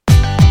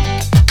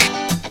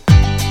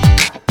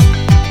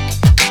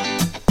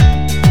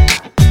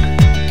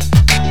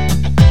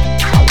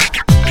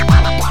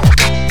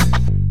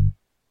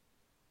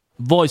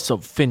Voice of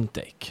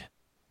FinTech.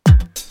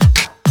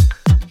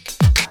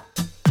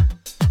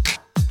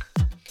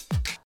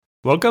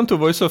 Welcome to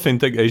Voice of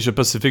FinTech Asia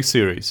Pacific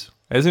series.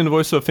 As in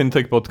Voice of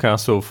FinTech podcast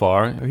so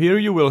far, here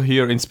you will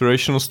hear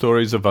inspirational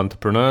stories of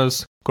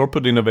entrepreneurs,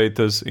 corporate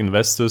innovators,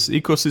 investors,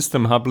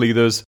 ecosystem hub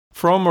leaders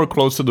from or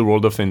close to the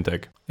world of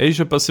FinTech.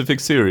 Asia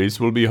Pacific series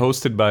will be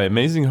hosted by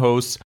amazing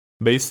hosts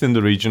based in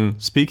the region,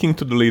 speaking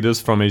to the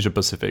leaders from Asia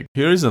Pacific.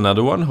 Here is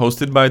another one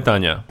hosted by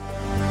Tanya.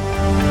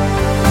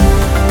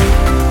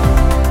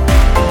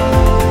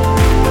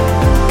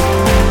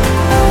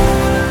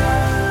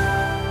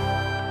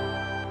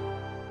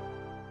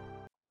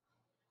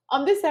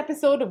 On this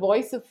episode of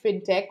Voice of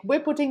FinTech, we're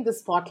putting the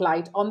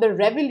spotlight on the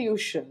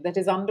revolution that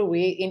is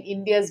underway in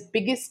India's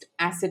biggest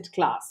asset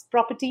class,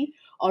 property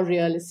or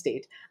real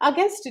estate. Our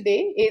guest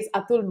today is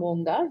Atul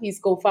Monga. He's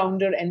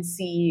co-founder and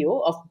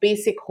CEO of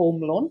Basic Home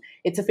Loan.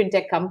 It's a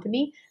FinTech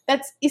company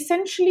that's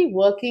essentially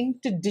working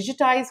to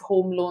digitize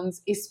home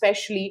loans,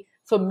 especially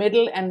for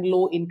middle and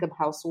low income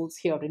households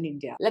here in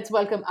India. Let's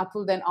welcome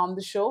Atul then on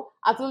the show.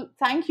 Atul,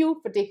 thank you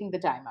for taking the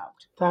time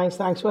out.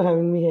 Thanks for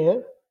having me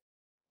here.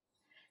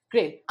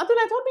 Great. Atul,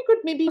 I thought we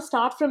could maybe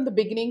start from the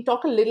beginning,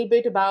 talk a little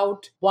bit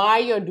about why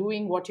you're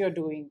doing what you're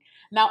doing.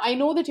 Now, I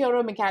know that you're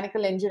a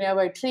mechanical engineer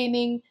by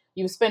training.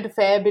 You've spent a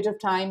fair bit of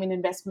time in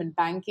investment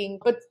banking.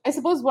 But I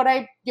suppose what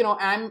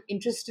am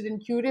interested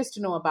and curious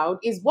to know about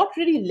is what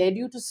really led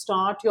you to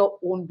start your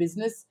own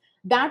business,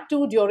 that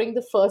too during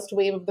the first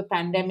wave of the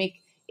pandemic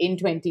in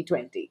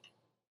 2020.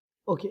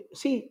 Okay,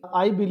 see,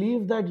 I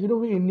believe that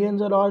we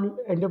Indians are all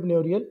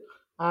entrepreneurial,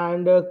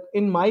 and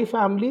in my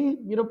family,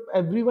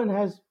 everyone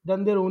has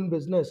done their own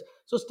business.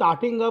 So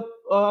starting up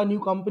a new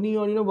company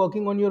or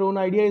working on your own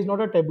idea is not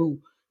a taboo.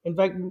 In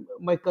fact,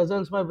 my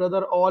cousins, my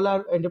brother, all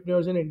are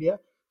entrepreneurs in India.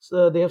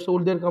 So they have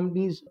sold their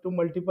companies to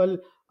multiple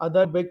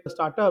other big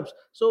startups.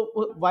 So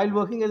while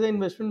working as an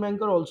investment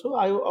banker, also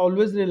I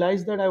always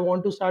realized that I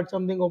want to start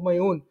something of my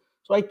own.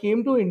 So I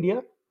came to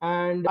India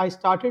and I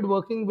started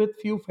working with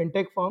few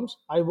fintech firms.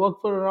 I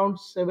worked for around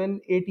 7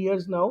 8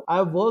 years now.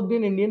 I've worked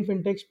in Indian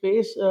fintech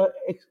space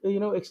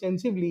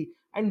extensively,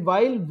 and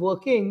while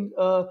working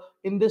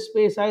in this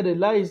space I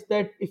realized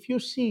that if you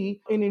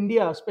see in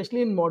India,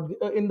 especially in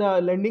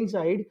the lending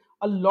side,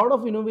 a lot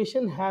of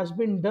innovation has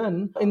been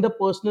done in the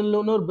personal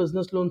loan or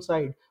business loan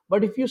side.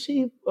 But if you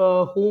see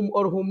home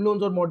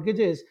loans or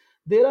mortgages,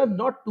 there are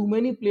not too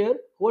many players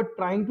who are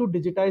trying to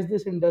digitize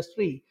this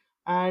industry.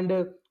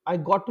 And I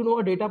got to know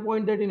a data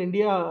point that in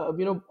India,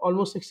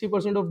 almost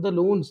 60% of the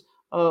loans,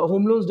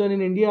 home loans done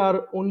in India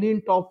are only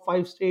in top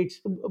five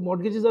states.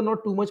 Mortgages are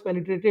not too much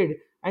penetrated,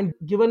 and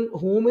given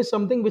home is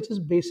something which is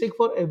basic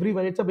for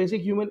everyone, it's a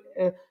basic human,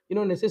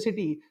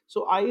 necessity.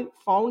 So I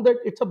found that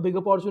it's a big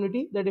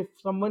opportunity that if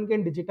someone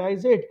can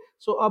digitize it,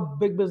 so a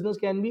big business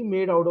can be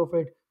made out of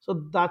it.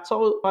 So that's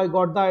how I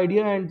got the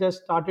idea and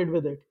just started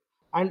with it.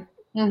 And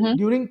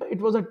during it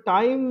was a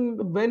time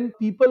when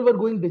people were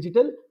going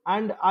digital,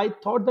 and I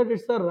thought that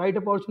it's the right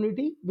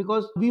opportunity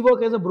because we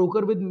work as a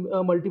broker with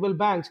multiple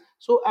banks.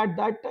 So at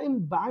that time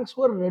banks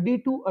were ready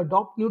to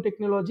adopt new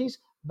technologies,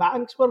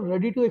 banks were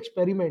ready to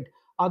experiment.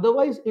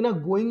 Otherwise, in a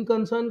going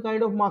concern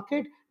kind of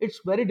market, it's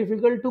very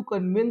difficult to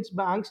convince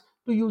banks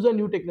to use a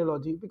new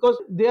technology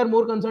because they are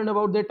more concerned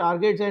about their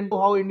targets and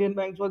how Indian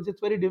banks works.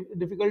 It's very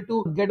difficult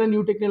to get a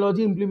new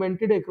technology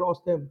implemented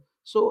across them.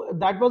 So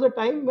that was a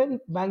time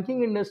when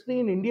banking industry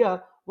in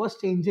India was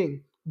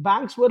changing.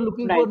 Banks were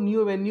looking for Right.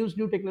 new avenues,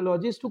 new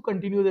technologies to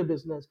continue their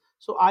business.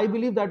 So I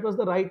believe that was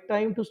the right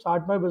time to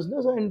start my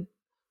business, and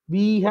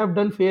we have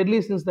done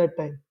fairly since that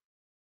time.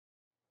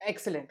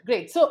 Excellent.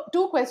 Great. So,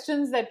 two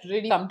questions that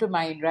really come to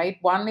mind, right?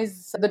 One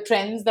is the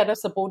trends that are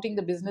supporting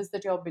the business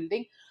that you're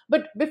building.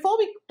 But before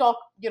we talk,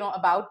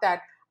 about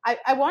that,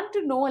 I want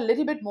to know a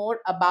little bit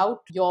more about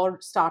your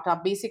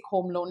startup, Basic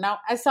Home Loan. Now,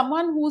 as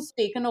someone who's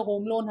taken a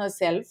home loan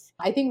herself,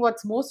 I think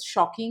what's most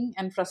shocking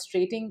and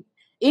frustrating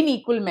in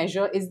equal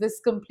measure is this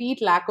complete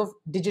lack of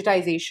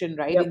digitization,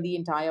 right, Yep. in the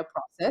entire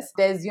process.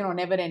 There's,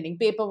 never ending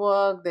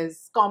paperwork,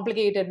 there's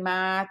complicated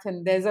math,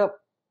 and there's a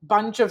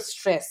bunch of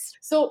stress.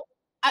 So,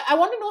 I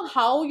want to know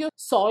how you're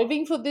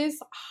solving for this.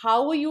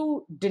 How are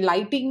you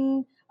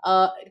delighting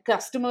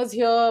customers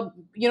here?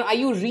 Are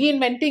you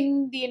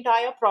reinventing the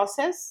entire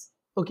process?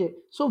 Okay,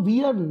 so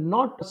we are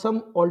not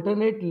some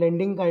alternate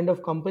lending kind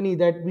of company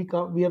that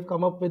we have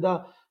come up with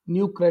a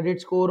new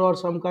credit score or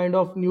some kind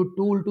of new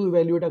tool to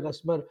evaluate a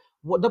customer.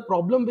 What the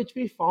problem which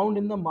we found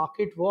in the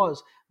market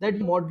was that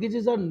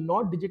mortgages are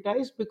not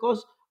digitized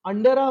because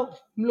under a home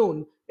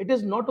loan, it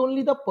is not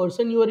only the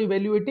person you are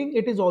evaluating,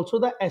 it is also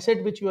the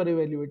asset which you are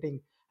evaluating.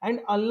 And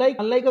unlike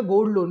a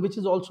gold loan, which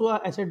is also a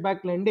asset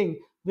backed lending,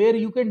 where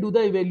you can do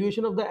the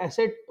evaluation of the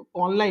asset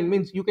online,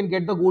 means you can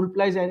get the gold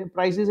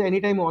prices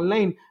anytime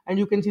online, and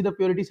you can see the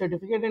purity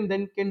certificate and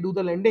then can do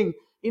the lending.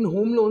 In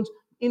home loans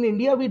in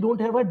India, we don't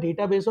have a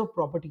database of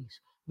properties.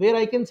 where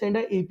I can send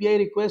an API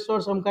request or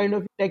some kind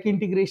of tech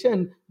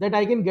integration that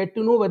I can get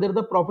to know whether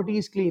the property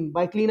is clean.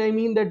 By clean, I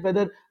mean that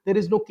whether there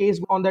is no case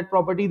on that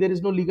property, there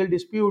is no legal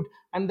dispute,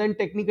 and then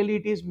technically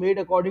it is made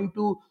according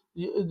to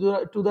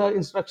the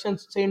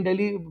instructions, say in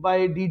Delhi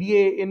by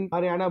DDA, in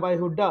Haryana by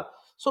Hooda.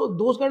 So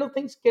those kind of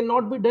things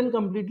cannot be done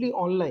completely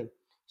online.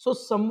 So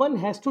someone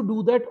has to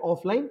do that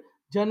offline.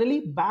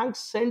 Generally, banks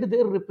send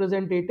their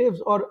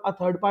representatives or a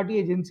third party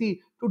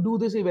agency to do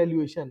this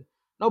evaluation.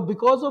 Now,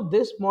 because of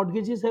this,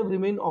 mortgages have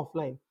remained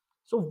offline.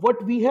 So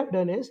what we have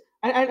done is,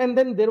 and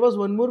then there was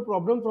one more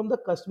problem from the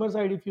customer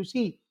side. If you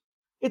see,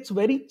 it's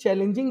very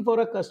challenging for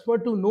a customer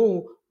to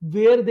know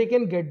where they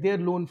can get their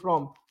loan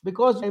from,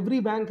 because every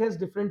bank has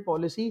different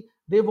policy.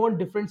 They want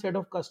different set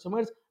of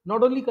customers.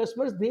 Not only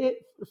customers, they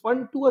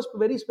fund to a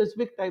very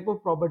specific type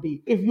of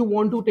property. If you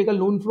want to take a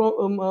loan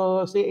from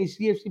say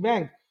HDFC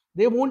Bank,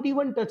 they won't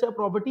even touch a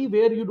property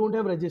where you don't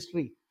have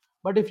registry.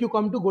 But if you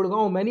come to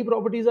Gurgaon, many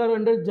properties are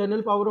under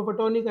general power of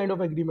attorney kind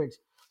of agreements.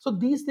 So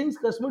these things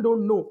customer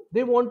don't know.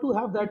 They want to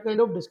have that kind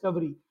of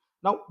discovery.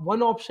 Now,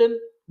 one option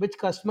which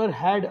customer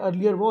had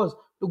earlier was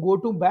to go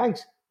to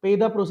banks, pay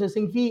the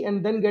processing fee,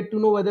 and then get to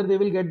know whether they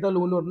will get the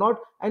loan or not,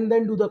 and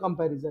then do the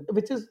comparison,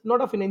 which is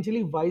not a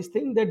financially wise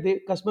thing, that the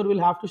customer will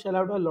have to shell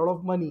out a lot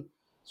of money.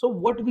 So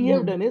what we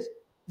have Mhm. done is,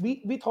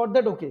 we thought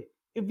that, okay,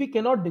 if we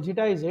cannot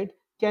digitize it,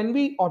 can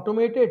we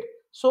automate it?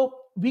 So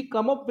we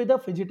come up with a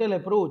phygital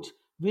approach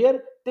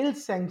where till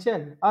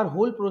sanction our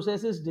whole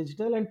process is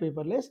digital and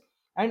paperless,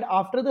 and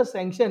after the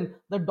sanction,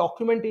 the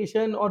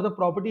documentation or the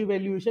property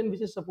valuation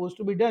which is supposed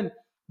to be done,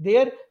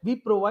 there we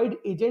provide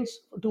agents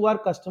to our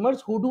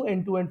customers who do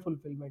end to end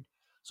fulfillment.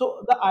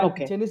 So the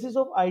Okay. genesis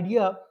of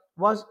idea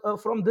was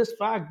from this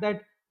fact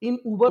that in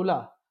Uber,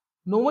 Ola,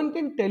 no one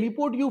can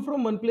teleport you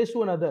from one place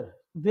to another.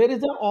 There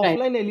is an Right.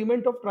 offline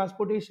element of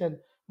transportation,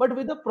 but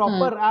with a Hmm.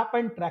 proper app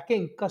and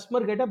tracking,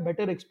 customer get a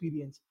better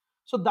experience.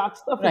 So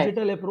that's the Right.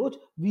 phygital approach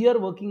we are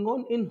working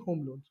on in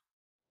home loans.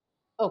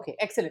 Okay,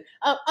 excellent.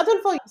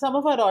 Atul, for some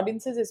of our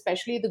audiences,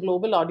 especially the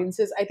global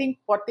audiences, I think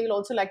what they'll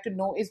also like to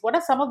know is what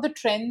are some of the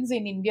trends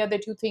in India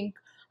that you think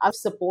are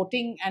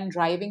supporting and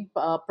driving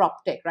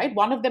prop tech, right?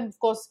 One of them, of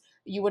course,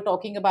 you were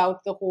talking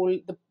about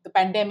the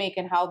pandemic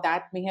and how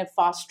that may have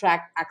fast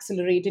tracked,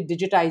 accelerated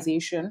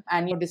digitization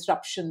and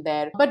disruption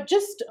there. But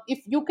just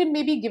if you can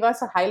maybe give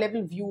us a high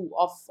level view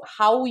of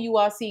how you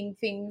are seeing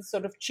things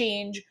sort of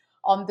change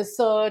on the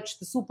search,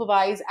 the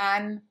supervise,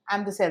 and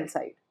the sell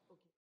side.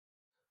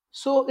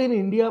 So in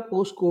India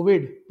post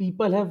COVID,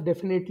 people have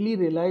definitely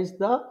realized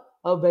the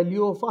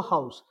value of a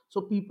house.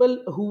 So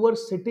people who were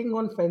sitting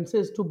on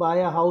fences to buy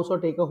a house or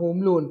take a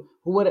home loan,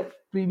 who were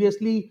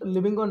previously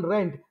living on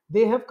rent,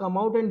 they have come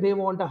out and they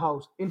want a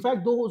house. In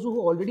fact, those who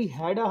already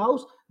had a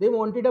house, they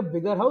wanted a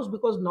bigger house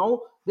because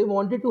now they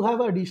wanted to have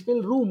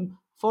additional room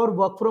for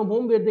work from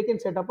home where they can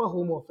set up a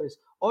home office,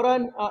 or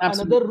another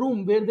Absolutely.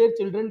 room where their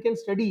children can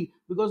study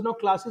because now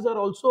classes are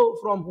also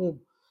from home.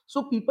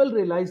 So people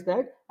realize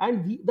that,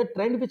 and the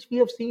trend which we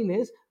have seen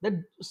is that,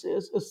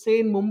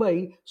 say in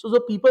Mumbai, so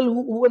the people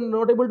who are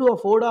not able to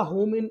afford a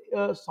home in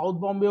South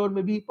Bombay or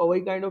maybe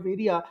Powai kind of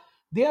area,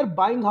 they are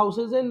buying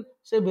houses in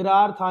say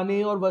Virar,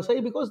 Thane or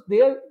Vasai because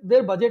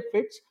their budget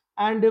fits,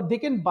 and they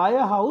can buy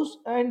a house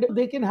and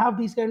they can have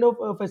these kind of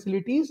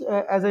facilities,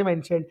 as I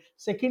mentioned.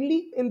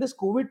 Secondly, in this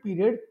COVID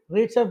period,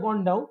 rates have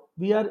gone down.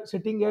 We are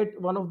sitting at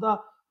one of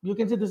the, you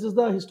can say this is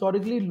the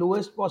historically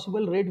lowest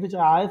possible rate which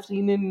I have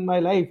seen in my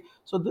life.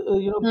 So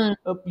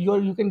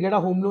you can get a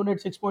home loan at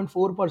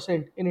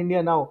 6.4% in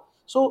India now.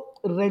 So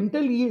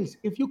rental yields,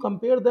 if you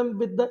compare them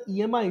with the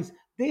EMIs,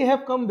 they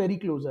have come very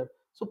closer.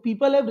 So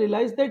people have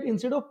realized that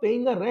instead of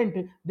paying a rent,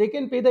 they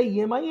can pay the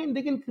EMI and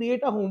they can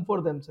create a home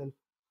for themselves.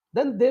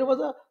 Then there was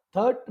a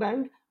third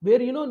trend where,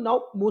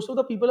 now most of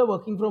the people are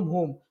working from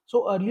home.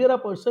 So earlier, a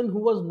person who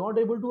was not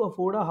able to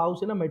afford a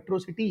house in a metro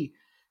city,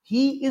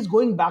 he is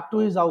going back to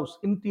his house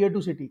in tier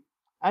 2 city,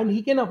 and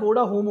he can afford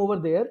a home over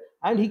there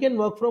and he can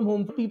work from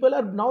home. People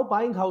are now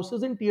buying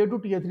houses in tier 2,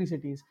 tier 3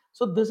 cities.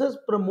 So this has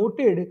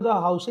promoted the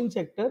housing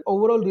sector,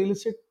 overall real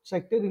estate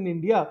sector in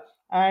India.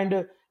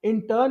 And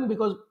in turn,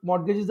 because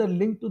mortgages are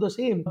linked to the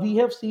same, we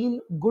have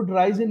seen good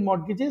rise in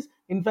mortgages.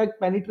 In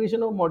fact,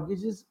 penetration of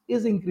mortgages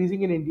is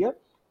increasing in India.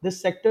 This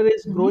sector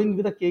is Mhm. growing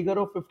with a CAGR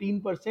of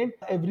 15%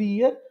 every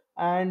year,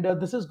 and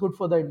this is good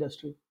for the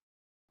industry.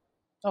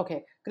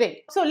 Okay,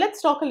 great. So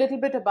let's talk a little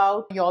bit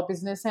about your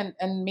business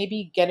and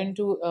maybe get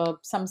into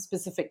some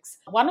specifics.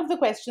 One of the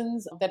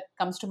questions that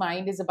comes to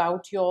mind is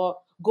about your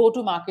go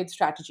to market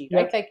strategy,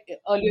 Yeah. right?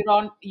 Like earlier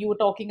on, you were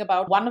talking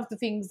about one of the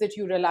things that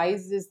you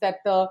realize is that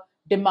the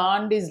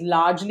demand is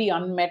largely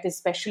unmet,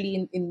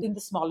 especially in the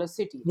smaller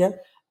cities. Yeah.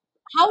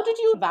 How did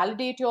you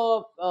validate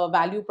your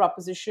value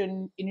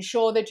proposition,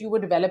 ensure that you were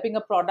developing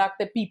a product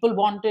that people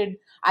wanted,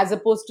 as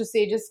opposed to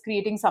say just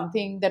creating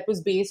something that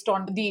was based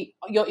on the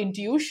your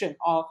intuition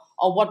or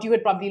what you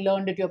had probably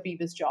learned at your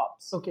previous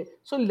jobs? Okay,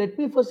 so let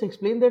me first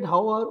explain that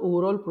how our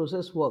overall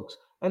process works.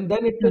 and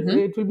then it will Mm-hmm.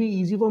 it will be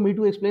easy for me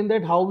to explain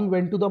that how we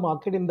went to the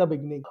market in the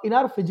beginning in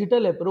our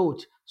phygital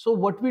approach. So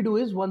what we do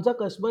is, once a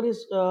customer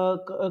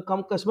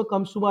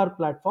comes to our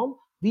platform,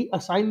 we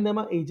assign them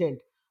an agent.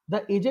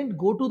 The agent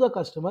go to the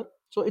customer,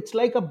 so it's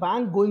like a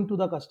bank going to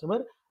the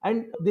customer,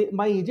 and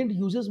my agent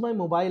uses my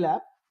mobile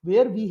app,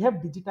 where we have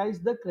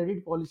digitized the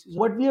credit policies.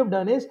 What we have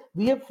done is,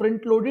 we have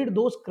front loaded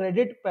those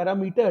credit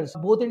parameters,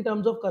 both in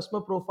terms of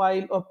customer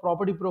profile or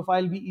property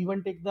profile. We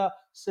even take the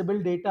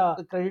CIBIL data,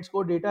 the credit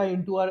score data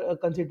into our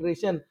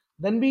consideration.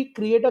 Then we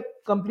create a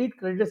complete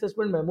credit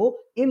assessment memo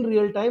in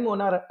real time on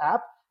our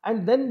app,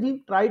 and then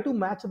we try to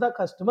match the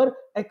customer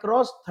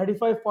across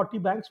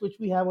 35-40 banks which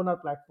we have on our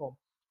platform,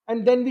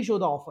 and then we show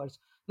the offers.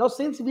 Now,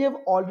 since we have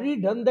already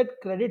done that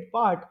credit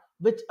part,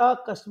 which a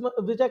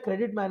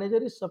credit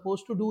manager is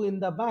supposed to do in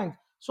the bank,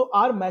 so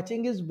our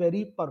matching is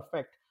very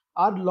perfect.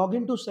 Our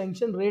login to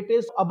sanction rate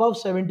is above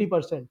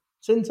 70%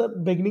 since the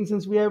beginning,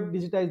 since we have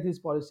digitized these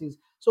policies.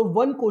 So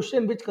one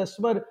question which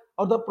customer,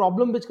 or the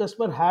problem which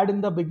customer had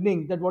in the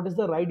beginning, that what is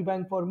the right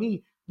bank for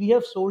me, we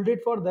have solved it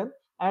for them,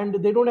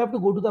 and they don't have to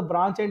go to the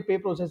branch and pay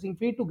processing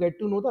fee to get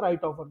to know the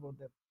right offer for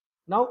them.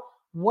 Now,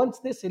 once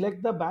they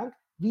select the bank,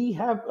 we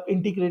have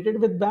integrated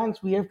with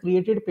banks. We have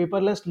created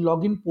paperless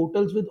login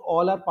portals with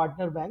all our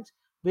partner banks,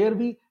 where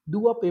we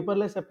do a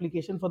paperless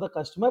application for the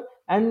customer,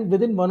 and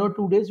within 1 or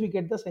 2 days we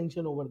get the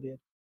sanction over there.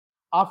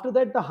 After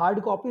that, the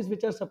hard copies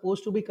which are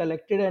supposed to be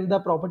collected and the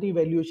property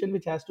valuation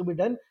which has to be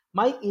done,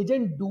 my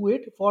agent do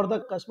it for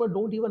the customer,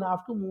 don't even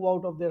have to move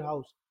out of their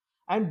house.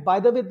 And by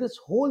the way, this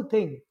whole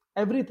thing,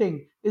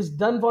 everything is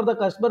done for the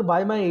customer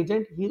by my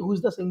agent, who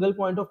is the single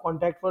point of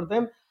contact for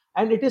them,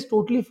 and it is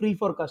totally free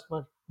for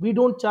customer. We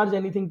don't charge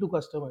anything to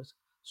customers.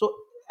 So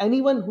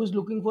anyone who is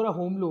looking for a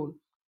home loan,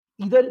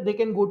 either they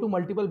can go to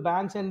multiple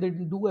banks and they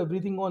do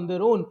everything on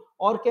their own,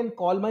 or can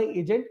call my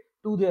agent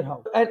to their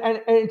house,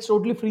 and it's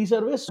totally free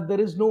service. There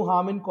is no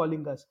harm in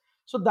calling us.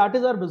 So that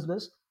is our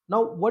business.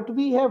 Now, what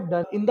we have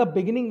done in the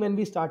beginning, when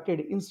we started,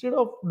 instead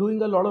of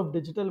doing a lot of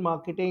digital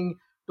marketing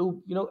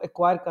to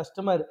acquire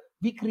customer,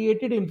 we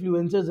created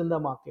influencers in the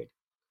market.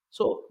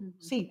 So Mm-hmm.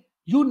 see,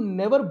 you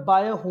never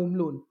buy a home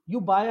loan,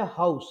 you buy a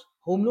house.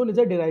 Home loan is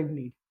a derived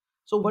need.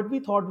 So what we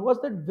thought was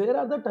that, where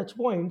are the touch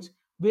points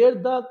where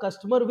the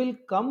customer will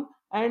come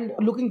and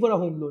looking for a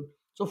home loan?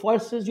 So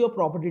first is your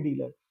property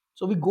dealer.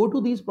 So we go to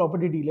these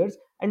property dealers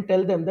and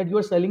tell them that you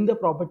are selling the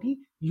property,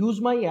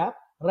 use my app,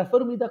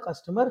 refer me the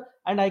customer,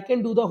 and I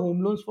can do the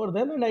home loans for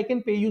them, and I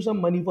can pay you some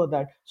money for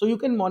that. So you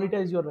can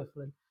monetize your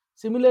referral.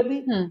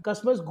 Similarly, Hmm.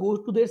 customers go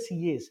to their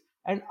CAs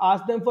and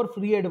ask them for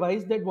free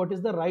advice, that what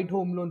is the right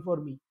home loan for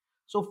me.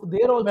 So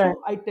there Right.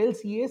 also, I tell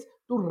CAs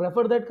to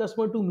refer that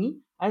customer to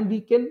me, and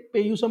we can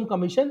pay you some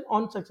commission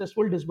on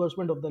successful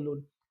disbursement of the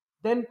loan.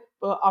 Then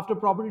after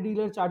property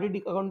dealers, chartered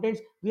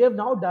accountants, we have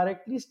now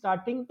directly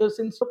starting,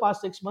 since the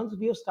past 6 months,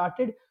 we have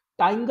started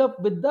tying up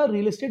with the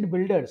real estate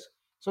builders.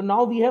 So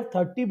now we have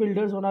 30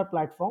 builders on our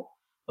platform,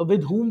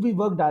 with whom we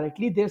work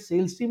directly. Their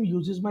sales team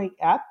uses my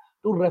app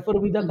to refer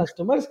me the Mhm.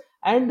 customers,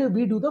 and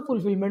we do the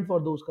fulfillment for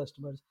those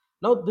customers.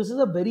 Now this is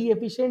a very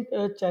efficient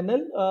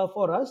channel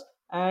for us,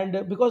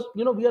 and because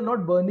we are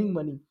not burning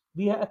money.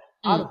 We have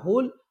our Hmm.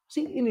 whole,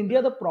 see, in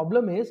India the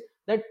problem is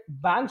that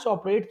banks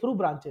operate through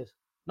branches.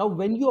 Now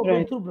when you Right.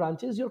 operate through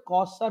branches, your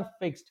costs are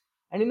fixed,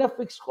 and in a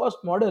fixed cost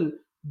model,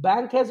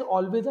 bank has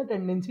always a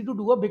tendency to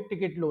do a big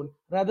ticket loan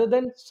rather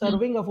than Hmm.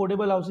 serving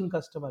affordable housing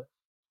customer.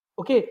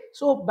 Okay,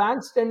 so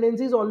bank's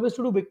tendency is always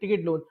to do big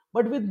ticket loan,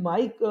 but with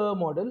my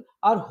model,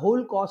 our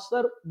whole costs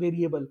are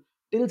variable.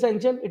 Till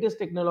sanction, it is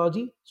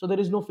technology, so there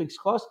is no fixed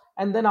cost,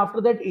 and then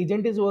after that,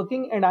 agent is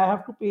working, and I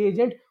have to pay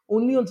agent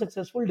only on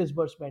successful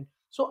disbursement.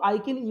 So I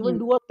can even Hmm.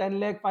 do a 10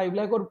 lakh, 5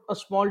 lakh, or a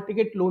small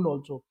ticket loan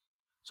also.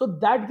 So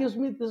that gives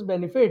me this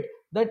benefit,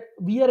 that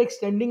we are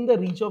extending the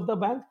reach of the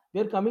bank.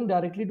 We are coming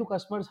directly to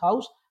customer's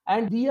house,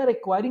 and we are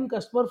acquiring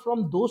customer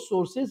from those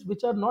sources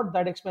which are not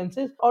that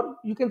expensive, or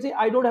you can say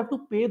I don't have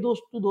to pay those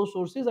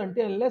sources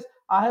until unless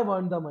I have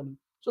earned the money.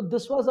 So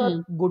this was our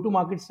Hmm. go to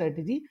market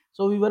strategy.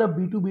 So we were a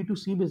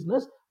B2B2C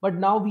business, but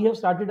now we have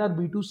started our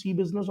B2C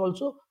business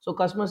also, so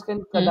customers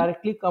can Hmm.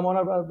 directly come on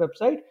our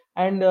website,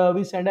 and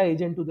we send our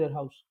agent to their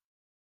house.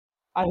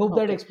 I hope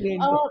that Okay.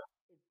 explained.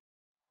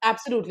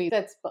 Absolutely.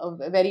 That's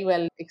very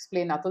well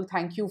explained, Atul.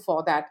 Thank you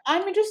for that.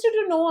 I'm interested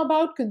to know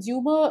about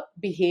consumer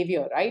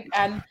behavior, right?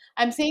 And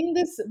I'm saying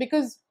this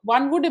because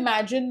one would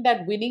imagine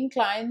that winning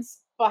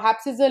clients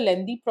perhaps is a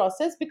lengthy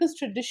process, because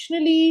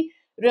traditionally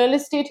real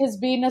estate has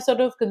been a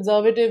sort of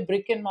conservative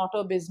brick and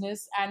mortar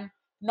business, and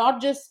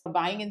not just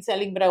buying and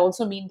selling, but I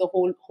also mean the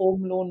whole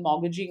home loan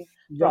mortgaging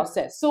Yeah.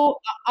 process. So,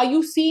 are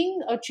you seeing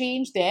a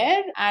change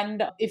there?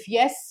 And if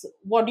yes,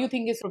 what do you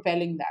think is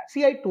propelling that?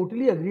 See, I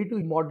totally agree to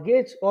you.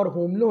 Mortgage or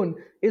home loan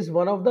is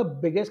one of the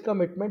biggest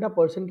commitment a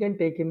person can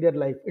take in their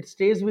life. It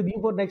stays with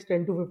you for next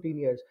 10 to 15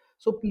 years.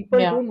 So people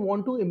Yeah. don't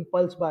want to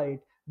impulse buy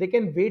it. They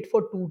can wait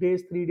for 2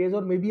 days, 3 days,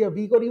 or maybe a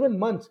week, or even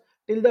months,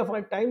 till the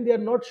time they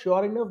are not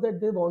sure enough that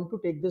they want to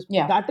take this.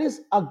 Yeah. That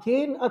is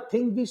again a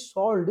thing we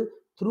solved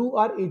through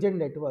our agent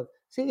network.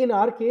 See, in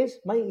our case,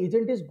 my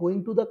agent is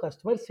going to the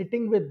customer,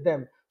 sitting with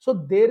them. So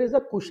there is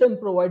a cushion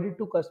provided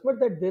to customer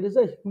that there is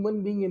a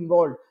human being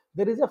involved.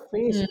 There is a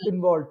face Mm.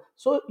 involved.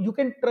 So you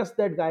can trust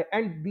that guy.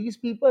 And these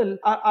people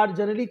are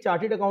generally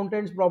chartered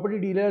accountants, property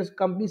dealers,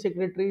 company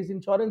secretaries,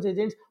 insurance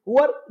agents who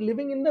are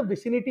living in the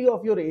vicinity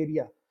of your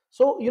area.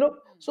 So,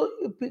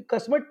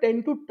 customer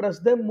tend to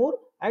trust them more,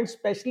 and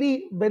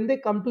especially when they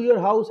come to your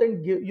house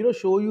and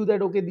show you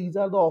that, okay, these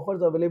are the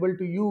offers available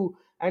to you,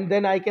 and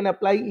then I can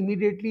apply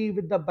immediately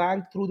with the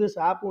bank through this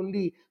app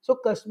only. So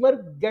customer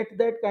get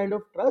that kind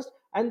of trust,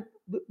 and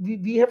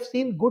we have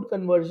seen good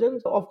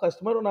conversions of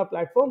customer on our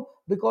platform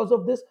because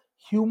of this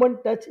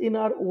human touch in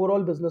our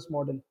overall business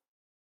model.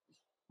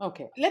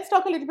 Okay, let's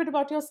talk a little bit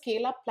about your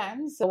scale up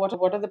plans. What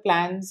are the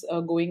plans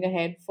going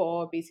ahead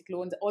for basic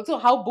loans? Also,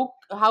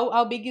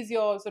 how big is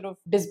your sort of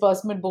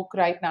disbursement book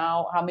right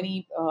now? How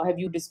many have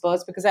you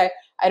disbursed? Because I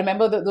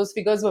remember those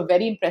figures were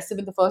very impressive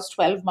in the first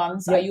 12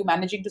 months. Are Yeah, you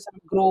managing to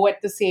sort of grow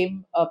at the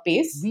same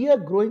pace? we are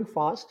growing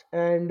fast,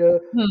 and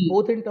Hmm.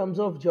 both in terms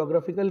of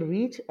geographical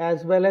reach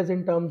as well as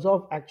in terms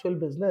of actual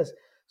business.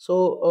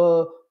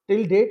 So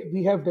till date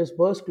we have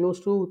disbursed close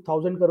to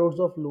 1000 crores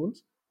of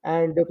loans,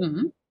 and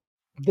Hmm.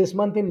 this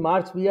month in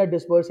March we are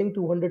disbursing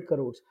 200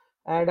 crores,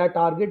 and our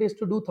target is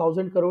to do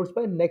 1000 crores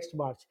by next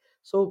March.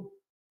 So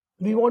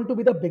we want to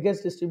be the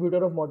biggest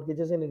distributor of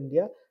mortgages in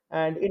India.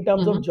 And in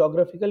terms of Hmm.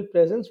 geographical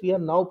presence, we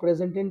are now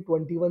present in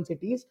 21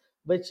 cities,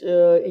 which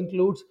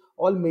includes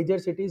all major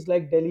cities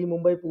like Delhi,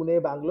 Mumbai,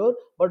 Pune, Bangalore,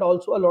 but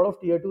also a lot of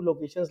tier 2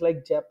 locations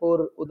like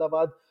Jaipur,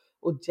 Uddabad,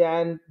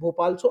 Ujjain,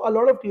 Bhopal. So a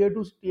lot of tier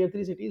 2, tier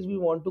 3 cities we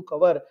want to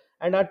cover.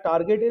 And our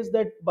target is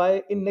that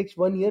by in next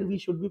 1 year, we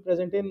should be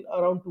present in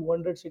around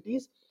 200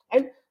 cities.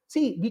 And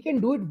see, we can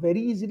do it very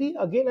easily.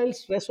 Again, I'll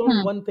stress on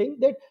Hmm. one thing,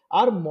 that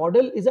our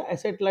model is a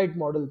asset light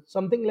model,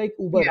 something like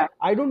Uber. Yeah.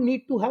 I don't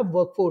need to have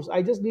workforce,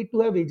 I just need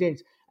to have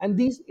agents, and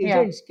these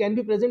Yeah. agents can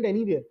be present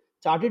anywhere.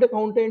 Chartered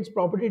accountants,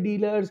 property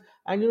dealers,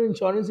 and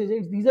insurance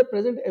agents, these are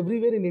present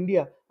everywhere in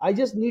India. I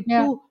just need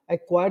Yeah. to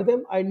acquire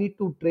them, I need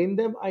to train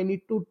them, I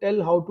need to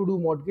tell how to do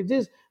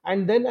mortgages,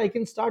 and then I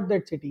can start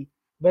that city.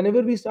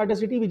 Whenever we start a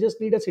city, we just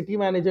need a city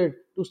manager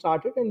to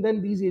start it, and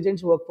then these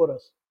agents work for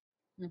us.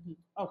 Mhm.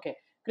 Okay,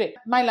 great.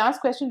 My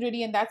last question,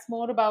 really, and that's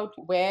more about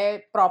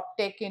where prop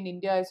tech in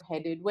India is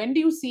headed. When do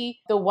you see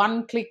the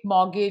one click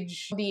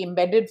mortgage, the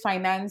embedded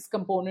finance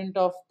component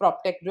of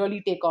prop tech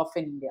really take off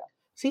in India?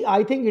 See,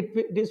 I think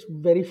it is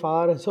very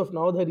far as of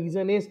now. The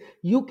reason is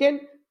you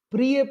can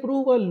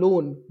pre-approve a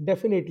loan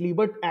definitely,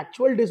 but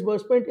actual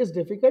disbursement is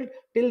difficult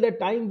till the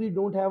time we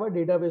don't have a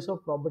database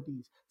of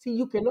properties. See,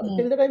 you cannot Mm.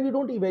 till the time you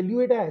don't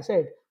evaluate an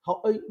asset. How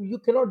you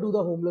cannot do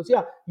the home loans?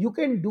 Yeah, you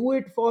can do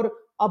it for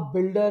a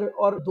builder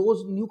or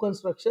those new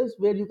constructions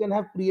where you can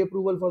have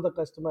pre-approval for the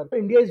customer.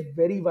 India is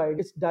very wide;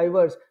 it's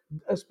diverse,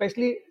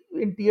 especially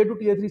in tier 2,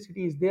 tier 3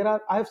 cities. I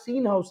have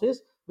seen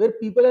houses where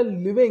people are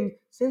living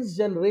since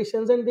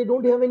generations and they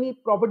don't have any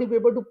property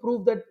paper to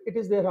prove that it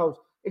is their house.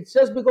 It's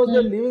just because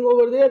they're Mm. living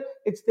over there,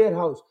 it's their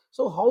house.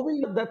 So how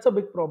will that's a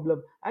big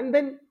problem. And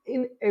then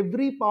in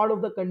every part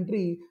of the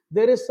country,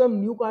 there is some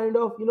new kind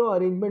of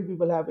arrangement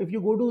people have. If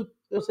you go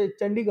to say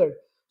Chandigarh,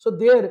 so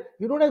there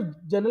you don't have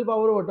general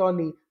power of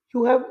attorney.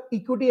 You have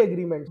equity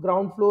agreements.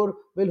 Ground floor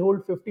will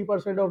hold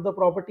 50% of the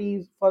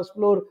properties, first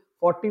floor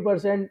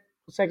 40%,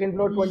 second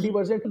floor Mm.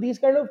 20%. These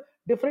kind of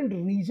different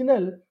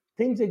regional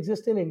things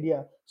exist in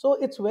India. So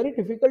it's very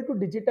difficult to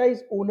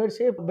digitize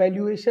ownership,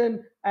 valuation,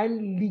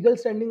 and legal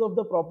standing of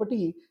the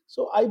property.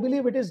 So I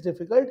believe it is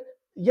difficult.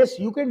 Yes,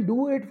 you can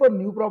do it for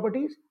new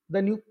properties,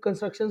 the new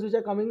constructions which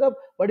are coming up.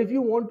 But if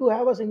you want to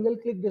have a single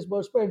click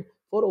disbursement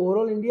for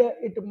overall India,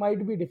 it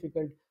might be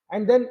difficult.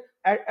 And then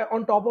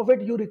on top of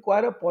it, you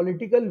require a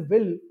political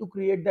will to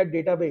create that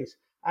database.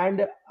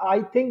 And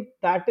I think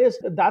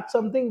that's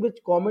something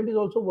which government is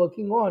also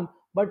working on.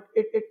 But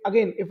it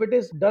again, if it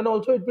is done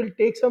also, it will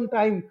take some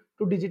time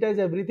to digitize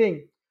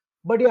everything.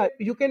 But yeah,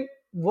 you can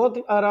work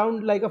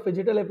around like a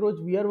phygital approach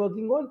we are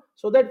working on,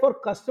 so that for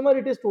customer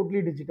it is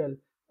totally digital.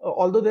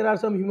 Although there are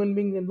some human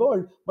beings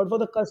involved, but for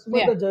the customer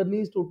Yeah. the journey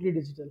is totally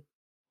digital.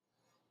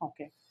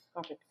 Okay.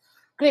 Got it.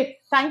 Great.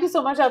 Thank you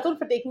so much, Atul,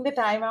 for taking the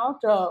time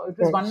out. It was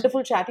Thanks.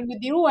 wonderful chatting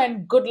with you,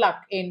 and good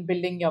luck in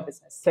building your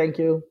business. Thank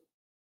you.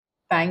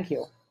 Thank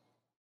you.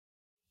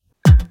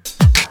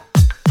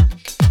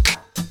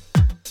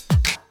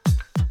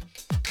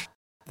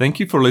 Thank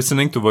you for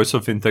listening to Voice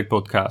of Fintech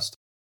podcast.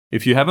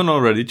 If you haven't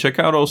already, check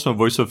out also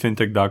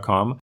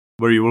voiceoffintech.com,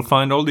 where you will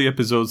find all the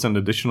episodes and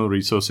additional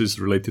resources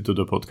related to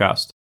the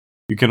podcast.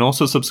 You can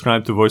also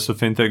subscribe to Voice of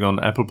Fintech on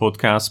Apple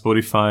Podcasts,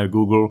 Spotify,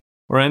 Google,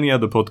 or any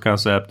other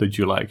podcast app that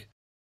you like.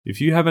 If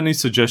you have any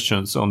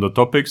suggestions on the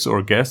topics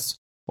or guests,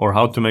 or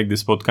how to make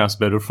this podcast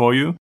better for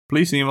you,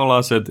 please email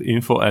us at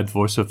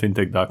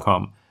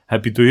info@voiceoffintech.com.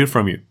 Happy to hear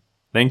from you.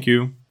 Thank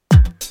you.